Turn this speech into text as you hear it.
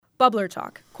Bubbler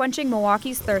Talk, quenching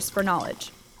Milwaukee's thirst for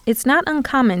knowledge. It's not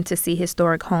uncommon to see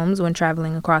historic homes when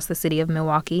traveling across the city of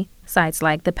Milwaukee. Sites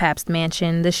like the Pabst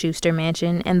Mansion, the Schuster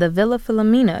Mansion, and the Villa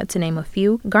Filomena, to name a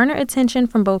few, garner attention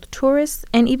from both tourists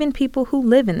and even people who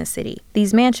live in the city.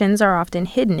 These mansions are often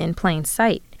hidden in plain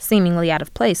sight, seemingly out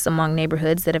of place among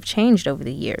neighborhoods that have changed over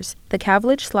the years. The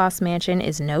Kavlich Schloss Mansion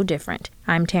is no different.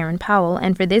 I'm Taryn Powell,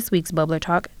 and for this week's Bubbler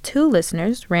Talk, two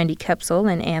listeners, Randy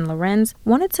Kepsel and Anne Lorenz,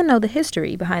 wanted to know the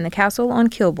history behind the castle on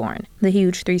Kilbourn. The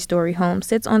huge three-story home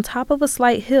sits on top of a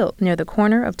slight hill near the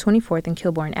corner of 24th and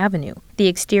Kilbourn Avenue. The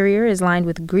exterior is lined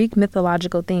with Greek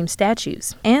mythological-themed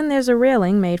statues, and there's a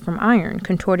railing made from iron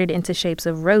contorted into shapes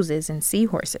of roses and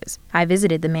seahorses. I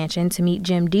visited the mansion to meet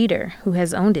Jim Dieter, who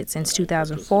has owned it since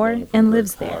 2004 and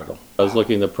lives there. I was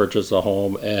looking to purchase a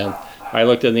home, and I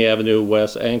looked in the Avenue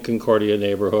West and Concordia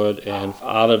neighborhood, and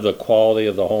out of the quality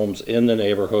of the homes in the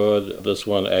neighborhood, this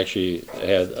one actually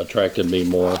had attracted me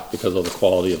more because of the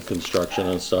quality of construction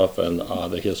and stuff and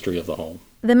the history of the home.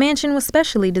 The mansion was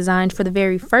specially designed for the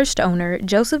very first owner,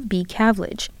 Joseph B.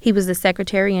 Kavlich. He was the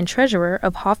secretary and treasurer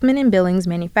of Hoffman and Billings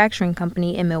Manufacturing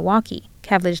Company in Milwaukee.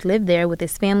 Kavlich lived there with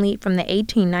his family from the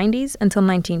 1890s until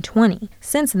 1920.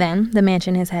 Since then, the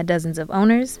mansion has had dozens of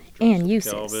owners and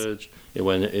uses. It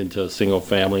went into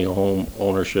single-family home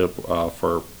ownership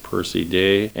for Percy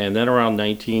Day. And then around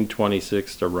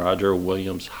 1926, the Roger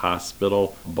Williams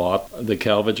Hospital bought the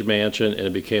Kavlich Mansion, and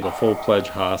it became a full-fledged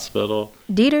hospital.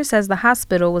 Dieter says the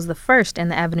hospital was the first in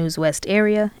the Avenue's West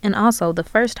area and also the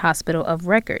first hospital of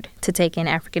record to take in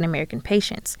African-American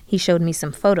patients. He showed me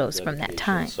some photos from that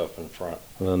time. Up in front.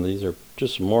 And then these are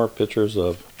just more pictures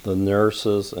of the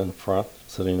nurses in front,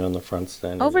 sitting on the front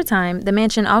stand. Over time, the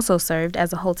mansion also served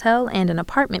as a hotel and an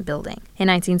apartment building. In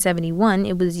 1971,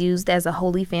 it was used as a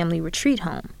Holy Family retreat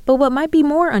home. But what might be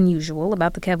more unusual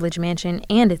about the Kavlich Mansion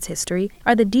and its history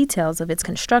are the details of its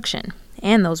construction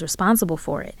and those responsible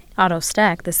for it. Otto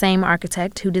Stack, the same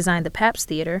architect who designed the Pabst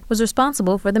Theater, was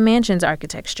responsible for the mansion's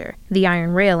architecture. The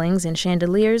iron railings and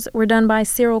chandeliers were done by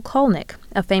Cyril Kolnick,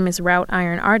 a famous wrought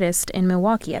iron artist in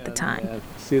Milwaukee at the time.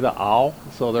 See the owl?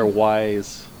 So they're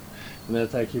wise. And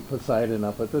that's actually Poseidon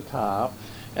up at the top.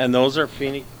 And those are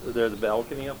Phoenix, they're the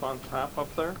balcony up on top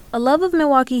up there. A love of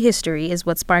Milwaukee history is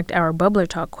what sparked our Bubbler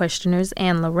Talk questioners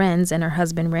Anne Lorenz and her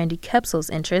husband Randy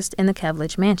Kepsel's interest in the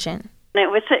Kavlich Mansion. It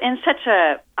was in such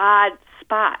a odd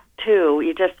spot, too.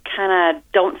 You just kind of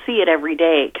don't see it every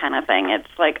day kind of thing. It's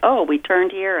like, oh, we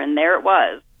turned here and there it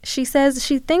was. She says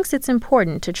she thinks it's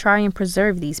important to try and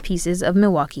preserve these pieces of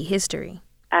Milwaukee history.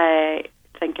 I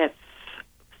think it's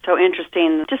so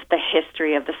interesting, just the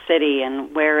history of the city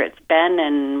and where it's been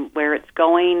and where it's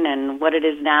going and what it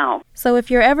is now. So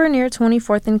if you're ever near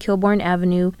 24th and Kilbourn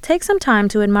Avenue, take some time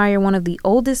to admire one of the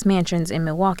oldest mansions in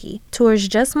Milwaukee. Tours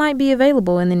just might be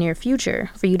available in the near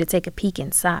future for you to take a peek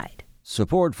inside.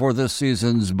 Support for this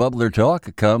season's Bubbler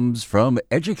Talk comes from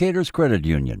Educators Credit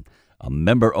Union, a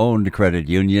member-owned credit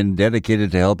union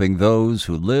dedicated to helping those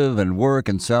who live and work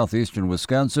in southeastern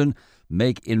Wisconsin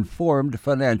make informed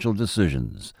financial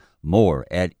decisions. More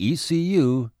at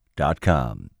ecu.com.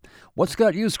 What's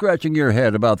got you scratching your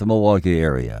head about the Milwaukee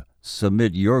area?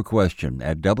 Submit your question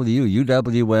at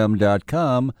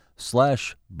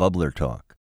wuwm.com/bubblertalk.